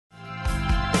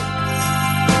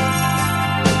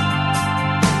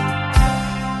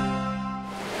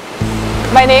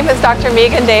My name is Dr.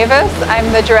 Megan Davis.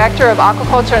 I'm the Director of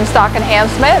Aquaculture and Stock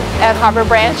Enhancement at Harbor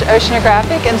Branch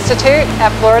Oceanographic Institute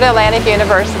at Florida Atlantic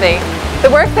University. The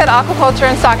work that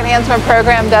Aquaculture and Stock Enhancement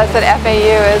program does at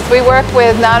FAU is we work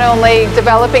with not only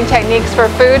developing techniques for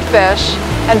food fish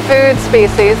and food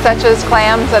species such as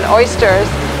clams and oysters,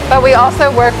 but we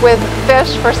also work with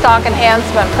fish for stock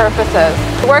enhancement purposes.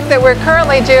 The work that we're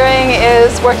currently doing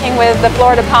is working with the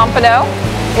Florida pompano.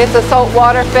 It's a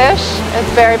saltwater fish. It's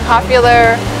very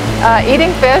popular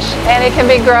eating fish, and it can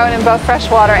be grown in both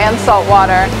freshwater and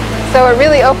saltwater. So it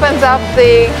really opens up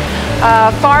the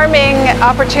farming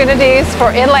opportunities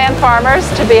for inland farmers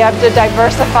to be able to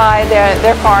diversify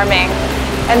their farming.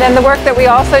 And then the work that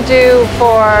we also do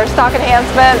for stock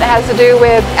enhancement has to do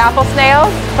with apple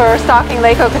snails for stocking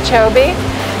Lake Okeechobee,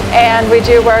 and we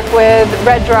do work with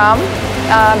red drum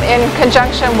in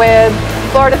conjunction with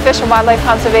Florida Fish and Wildlife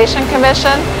Conservation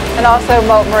Commission and also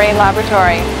Mote Marine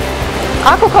Laboratory.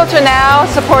 Aquaculture now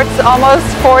supports almost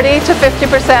 40 to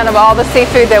 50% of all the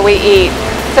seafood that we eat.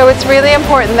 So it's really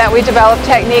important that we develop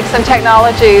techniques and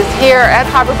technologies here at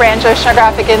Harbor Branch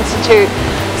Oceanographic Institute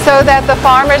so that the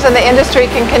farmers and the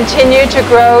industry can continue to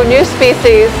grow new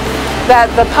species that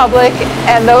the public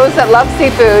and those that love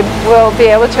seafood will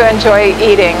be able to enjoy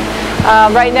eating.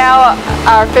 Right now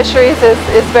our fisheries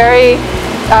is very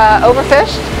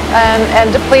overfished and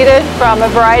depleted from a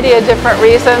variety of different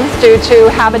reasons due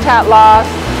to habitat loss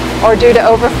or due to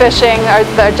overfishing,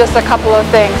 or just a couple of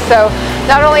things. So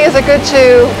not only is it good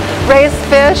to raise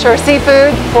fish or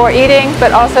seafood for eating,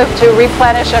 but also to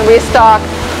replenish and restock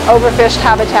overfished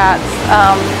habitats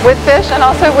with fish and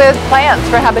also with plants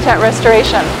for habitat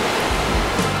restoration.